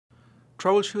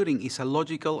Troubleshooting is a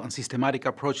logical and systematic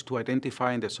approach to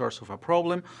identifying the source of a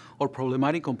problem or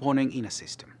problematic component in a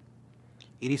system.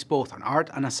 It is both an art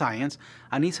and a science,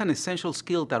 and is an essential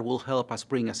skill that will help us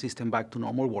bring a system back to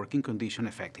normal working condition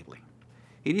effectively.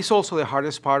 It is also the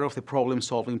hardest part of the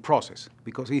problem-solving process,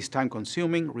 because it is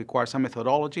time-consuming, requires a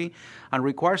methodology, and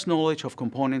requires knowledge of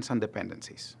components and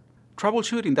dependencies.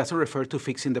 Troubleshooting doesn't refer to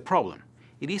fixing the problem.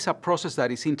 It is a process that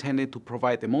is intended to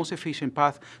provide the most efficient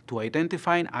path to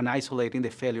identifying and isolating the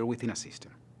failure within a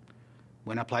system.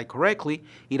 When applied correctly,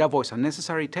 it avoids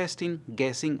unnecessary testing,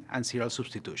 guessing, and serial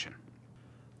substitution.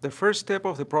 The first step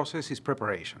of the process is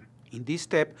preparation. In this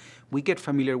step, we get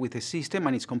familiar with the system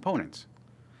and its components.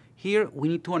 Here, we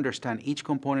need to understand each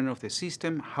component of the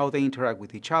system, how they interact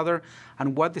with each other,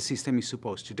 and what the system is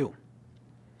supposed to do.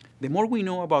 The more we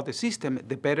know about the system,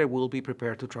 the better we'll be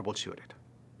prepared to troubleshoot it.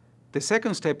 The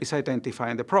second step is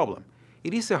identifying the problem.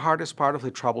 It is the hardest part of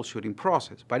the troubleshooting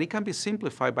process, but it can be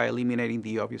simplified by eliminating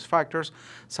the obvious factors,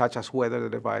 such as whether the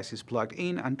device is plugged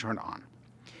in and turned on.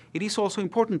 It is also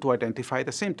important to identify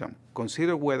the symptom,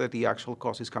 consider whether the actual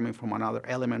cause is coming from another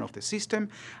element of the system,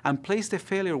 and place the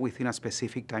failure within a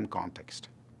specific time context.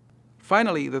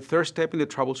 Finally, the third step in the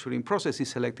troubleshooting process is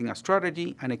selecting a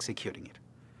strategy and executing it.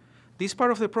 This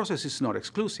part of the process is not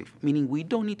exclusive, meaning we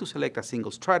don't need to select a single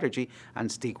strategy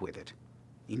and stick with it.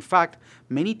 In fact,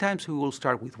 many times we will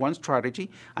start with one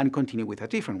strategy and continue with a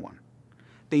different one.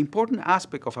 The important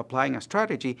aspect of applying a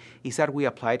strategy is that we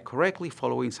apply it correctly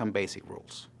following some basic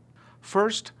rules.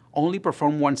 First, only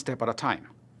perform one step at a time.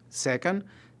 Second,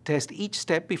 test each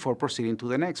step before proceeding to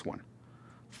the next one.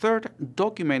 Third,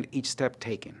 document each step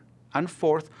taken. And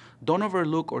fourth, don't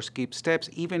overlook or skip steps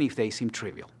even if they seem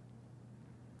trivial.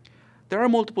 There are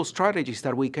multiple strategies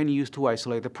that we can use to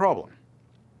isolate the problem.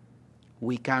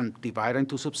 We can divide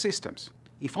into subsystems.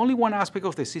 If only one aspect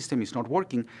of the system is not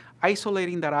working,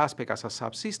 isolating that aspect as a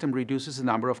subsystem reduces the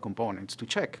number of components to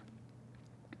check.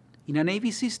 In an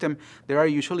AV system, there are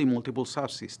usually multiple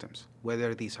subsystems,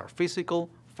 whether these are physical,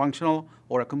 functional,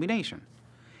 or a combination.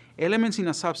 Elements in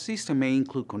a subsystem may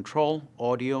include control,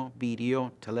 audio,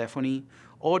 video, telephony,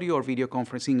 audio or video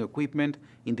conferencing equipment,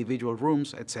 individual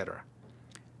rooms, etc.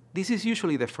 This is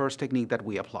usually the first technique that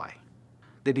we apply.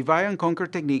 The divide and conquer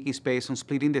technique is based on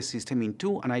splitting the system in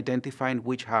two and identifying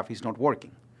which half is not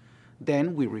working.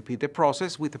 Then we repeat the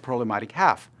process with the problematic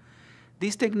half.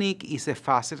 This technique is the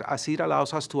fastest as it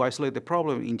allows us to isolate the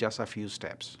problem in just a few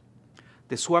steps.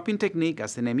 The swapping technique,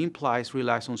 as the name implies,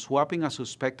 relies on swapping a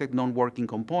suspected non-working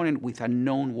component with a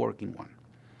known working one.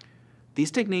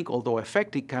 This technique, although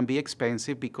effective, can be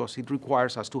expensive because it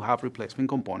requires us to have replacement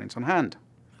components on hand.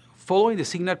 Following the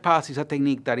signal path is a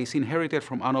technique that is inherited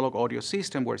from analog audio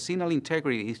system where signal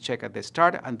integrity is checked at the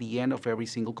start and the end of every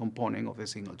single component of the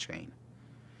signal chain.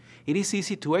 It is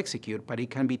easy to execute, but it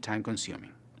can be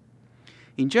time-consuming.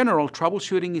 In general,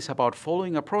 troubleshooting is about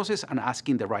following a process and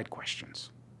asking the right questions.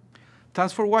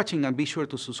 Thanks for watching, and be sure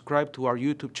to subscribe to our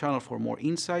YouTube channel for more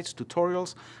insights,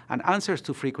 tutorials, and answers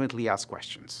to frequently asked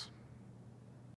questions.